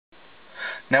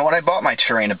Now, when I bought my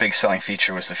Terrain, a big selling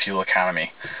feature was the fuel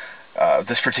economy.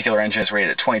 This particular engine is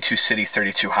rated at 22 city,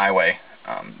 32 highway.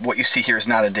 What you see here is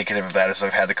not indicative of that, as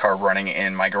I've had the car running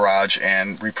in my garage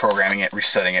and reprogramming it,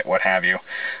 resetting it, what have you.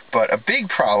 But a big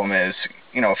problem is,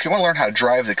 if you want to learn how to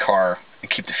drive the car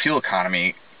and keep the fuel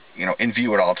economy, in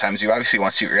view at all times, you obviously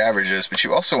want to see what your average is, but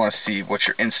you also want to see what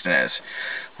your instant is,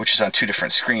 which is on two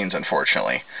different screens,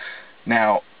 unfortunately.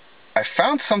 Now, I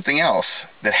found something else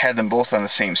that had them both on the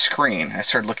same screen. I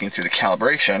started looking through the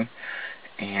calibration,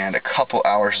 and a couple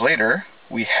hours later,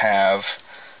 we have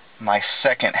my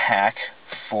second hack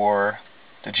for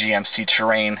the GMC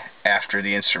Terrain after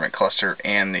the instrument cluster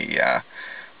and the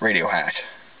radio hack.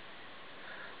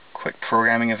 Quick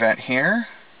programming event here,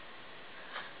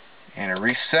 and a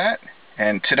reset,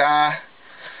 and ta-da!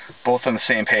 Both on the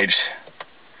same page.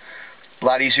 A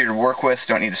lot easier to work with,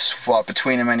 don't need to swap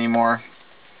between them anymore.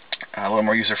 A little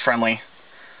more user-friendly.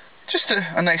 Just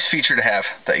a nice feature to have.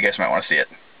 Thought you guys might want to see it.